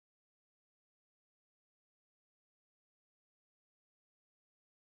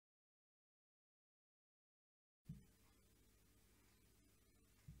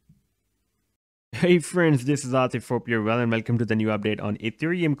Hey friends, this is Atif. Hope you're well and welcome to the new update on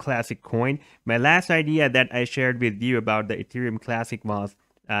Ethereum Classic Coin. My last idea that I shared with you about the Ethereum Classic was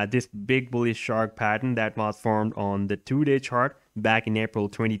this big bullish shark pattern that was formed on the 2-day chart back in April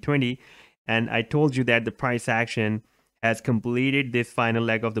 2020. And I told you that the price action has completed this final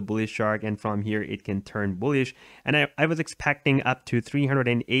leg of the bullish shark, and from here it can turn bullish. And I was expecting up to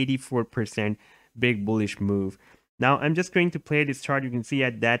 384% big bullish move. Now I'm just going to play this chart. You can see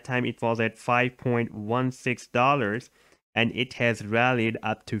at that time it was at $5.16 and it has rallied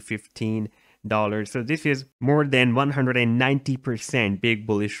up to $15. So this is more than 190% big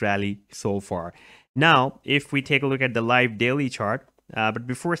bullish rally so far. Now, if we take a look at the live daily chart, but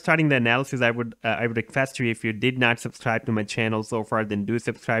before starting the analysis, I would request you, if you did not subscribe to my channel so far, then do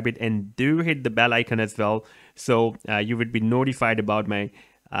subscribe it and do hit the bell icon as well, so you would be notified about my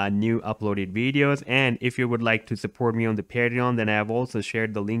new uploaded videos. And if you would like to support me on the Patreon, then I have also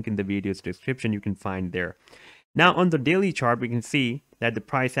shared the link in the video's description. You can find there. Now on the daily chart, we can see that the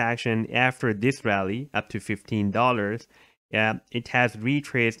price action after this rally up to $15, it has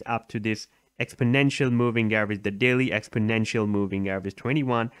retraced up to this exponential moving average, the daily exponential moving average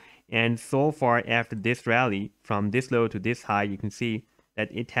 21. And so far after this rally, from this low to this high, you can see that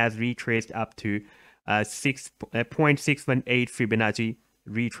it has retraced up to 0.618 Fibonacci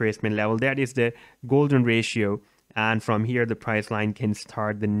retracement level. That is the golden ratio, and from here the price line can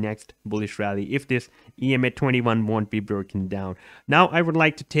start the next bullish rally if this EMA 21 won't be broken down. Now I would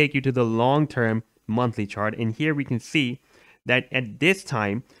like to take you to the long-term monthly chart, and here we can see that at this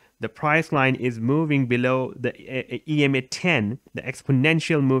time the price line is moving below the EMA 10, the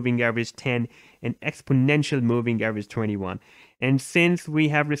exponential moving average 10, and exponential moving average 21. And since we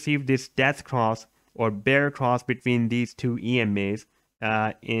have received this death cross or bear cross between these two EMAs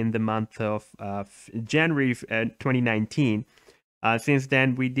in the month of January 2019. Since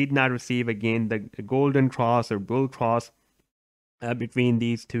then, we did not receive again the golden cross or bull cross between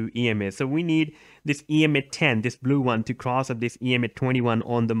these two EMAs. So we need this EMA 10, this blue one, to cross up this EMA 21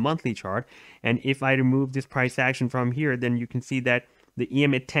 on the monthly chart. And if I remove this price action from here, then you can see that the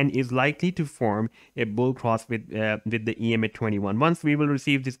EMA 10 is likely to form a bull cross with the EMA 21. Once we will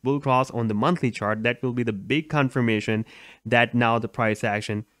receive this bull cross on the monthly chart, that will be the big confirmation that now the price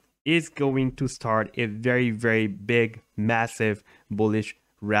action is going to start a very, very big, massive bullish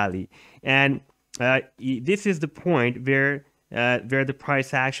rally. And this is the point where the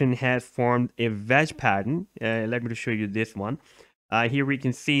price action has formed a wedge pattern. Let me show you this one. Here we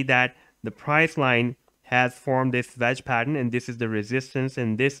can see that the price line has formed this wedge pattern, and this is the resistance,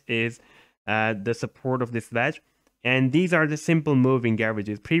 and this is the support of this wedge. And these are the simple moving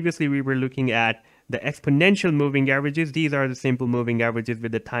averages. Previously, we were looking at the exponential moving averages. These are the simple moving averages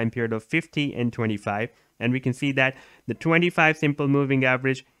with the time period of 50 and 25. And we can see that the 25 simple moving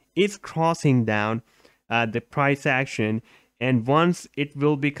average is crossing down the price action. And once it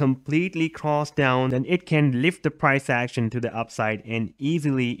will be completely crossed down, then it can lift the price action to the upside, and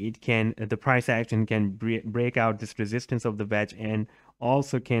easily the price action can break out this resistance of the wedge, and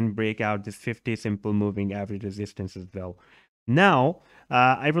also can break out this 50 simple moving average resistance as well. Now,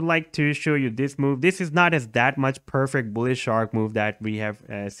 I would like to show you this move. This is not as that much perfect bullish shark move that we have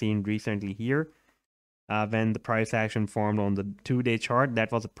seen recently here. When the price action formed on the 2-day chart,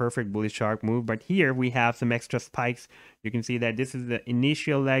 that was a perfect bullish shark move. But here we have some extra spikes. You can see that this is the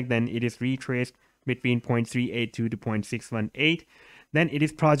initial leg, then it is retraced between 0.382 to 0.618. Then it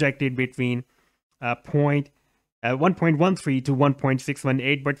is projected between 1.13 to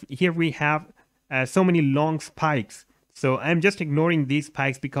 1.618. But here we have so many long spikes. So I'm just ignoring these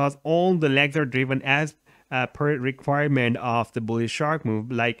spikes because all the legs are driven as per requirement of the bullish shark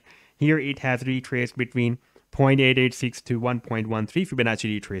move. Like here it has retraced between 0.886 to 1.13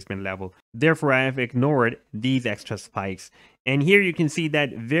 Fibonacci retracement level. Therefore, I have ignored these extra spikes. And here you can see that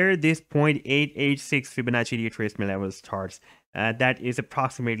where this 0.886 Fibonacci retracement level starts, that is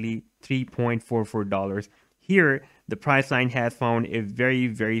approximately $3.44. Here, the price line has found a very,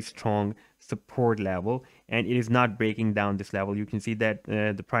 very strong support level, and it is not breaking down this level. You can see that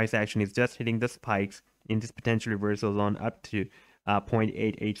the price action is just hitting the spikes in this potential reversal zone up to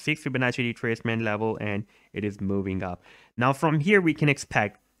 0.886 Fibonacci retracement level, and it is moving up. Now from here we can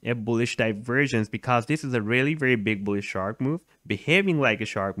expect a bullish divergence, because this is a really very big bullish shark move, behaving like a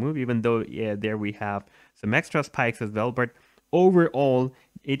shark move, even though there we have some extra spikes as well. But overall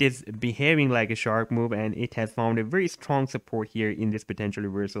it is behaving like a shark move, and it has found a very strong support here in this potential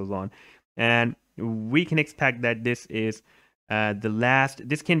reversal zone. And we can expect that this is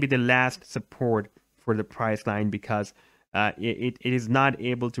this can be the last support for the price line, because it is not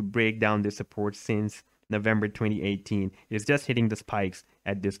able to break down the support since November 2018. It is just hitting the spikes,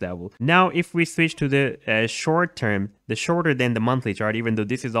 at this level. Now, if we switch to the short term, the shorter than the monthly chart, even though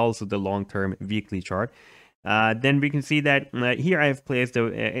this is also the long-term weekly chart, then we can see that here I have placed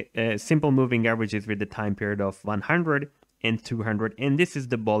a simple moving averages with the time period of 100 and 200, and this is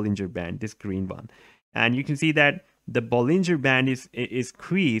the Bollinger Band, this green one. And you can see that the Bollinger Band is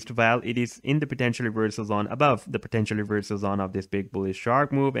creased while it is in the potential reversal zone, above the potential reversal zone of this big bullish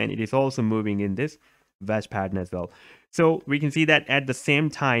shark move, and it is also moving in this wedge pattern as well. So we can see that at the same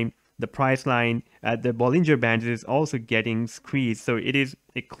time, the price line at the Bollinger Band is also getting squeezed. So it is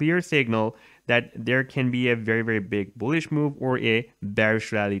a clear signal that there can be a very, very big bullish move or a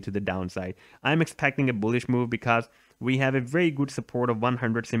bearish rally to the downside. I'm expecting a bullish move because we have a very good support of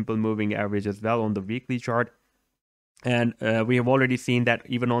 100 simple moving average as well on the weekly chart. And we have already seen that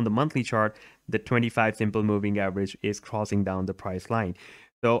even on the monthly chart, the 25 simple moving average is crossing down the price line.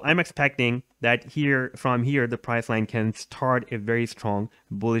 So I'm expecting that from here, the price line can start a very strong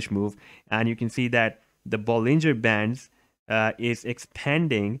bullish move. And you can see that the Bollinger Bands is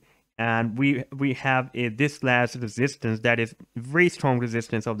expanding. And we have this last resistance that is very strong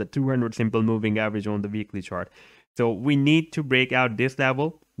resistance of the 200 simple moving average on the weekly chart. So we need to break out this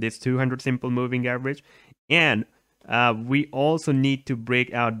level, this 200 simple moving average. And we also need to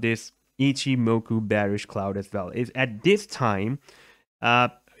break out this Ichimoku bearish cloud as well. At this time,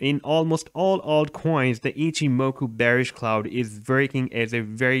 in almost all altcoins, the Ichimoku bearish cloud is working as a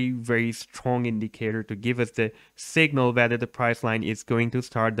very, very strong indicator to give us the signal whether the price line is going to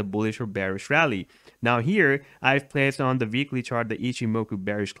start the bullish or bearish rally. Now here, I've placed on the weekly chart the Ichimoku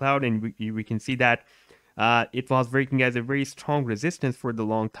bearish cloud, and we can see that it was working as a very strong resistance for the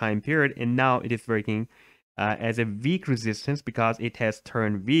long time period, and now it is working as a weak resistance because it has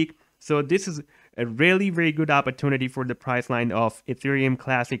turned weak. So this is a really very good opportunity for the price line of Ethereum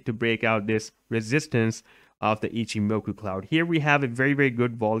Classic to break out this resistance of the Ichimoku cloud. Here we have a very, very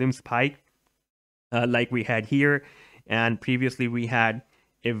good volume spike like we had here, and previously we had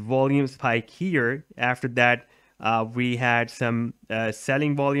a volume spike here. After that, we had some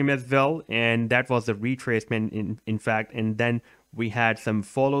selling volume as well, and that was a retracement in fact, and then we had some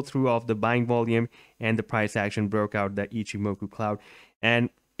follow through of the buying volume, and the price action broke out the Ichimoku cloud. And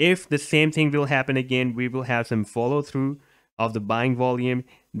if the same thing will happen again, we will have some follow through of the buying volume,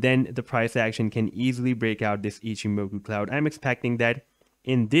 then the price action can easily break out this Ichimoku cloud. I'm expecting that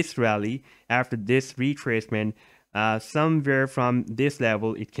in this rally, after this retracement, somewhere from this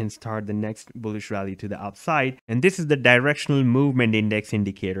level, it can start the next bullish rally to the upside. And this is the directional movement index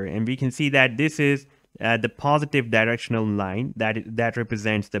indicator. And we can see that this is the positive directional line that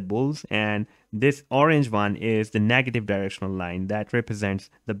represents the bulls, and this orange one is the negative directional line that represents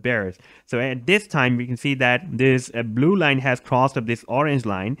the bears. So at this time, we can see that this blue line has crossed up this orange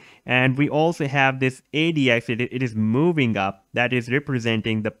line, and we also have this ADX. It is moving up. That is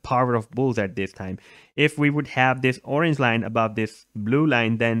representing the power of bulls at this time. If we would have this orange line above this blue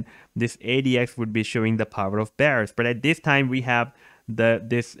line, then this ADX would be showing the power of bears. But at this time, we have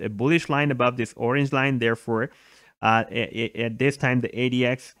this bullish line above this orange line. Therefore, at this time, the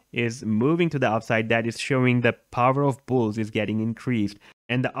ADX is moving to the upside. That is showing the power of bulls is getting increased,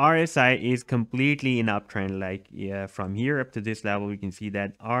 and the RSI is completely in uptrend. Like from here up to this level, we can see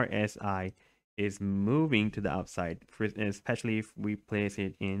that RSI is moving to the upside, especially if we place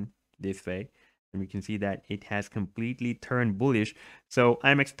it in this way, and we can see that it has completely turned bullish. So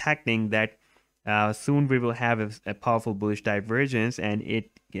I'm expecting that soon we will have a powerful bullish divergence, and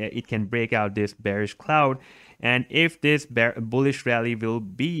it can break out this bearish cloud. And if this bullish rally will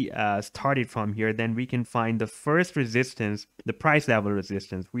be started from here, then we can find the first resistance, the price level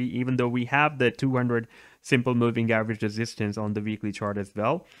resistance. Even though we have the 200 simple moving average resistance on the weekly chart as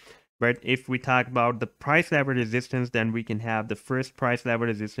well, but if we talk about the price level resistance, then we can have the first price level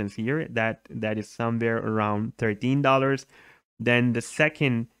resistance here that is somewhere around $13. Then the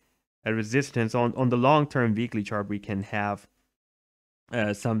second resistance on the long-term weekly chart, we can have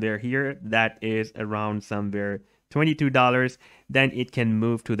somewhere here that is around somewhere $22. Then it can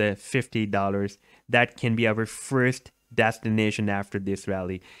move to the $50. That can be our first destination after this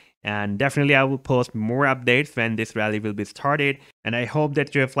rally. And definitely I will post more updates when this rally will be started. And I hope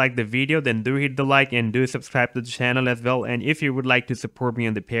that you have liked the video. Then do hit the like and do subscribe to the channel as well. And if you would like to support me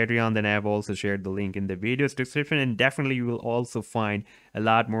on the Patreon, then I have also shared the link in the video's description. And definitely you will also find a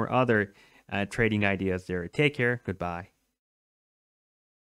lot more other trading ideas there. Take care. Goodbye.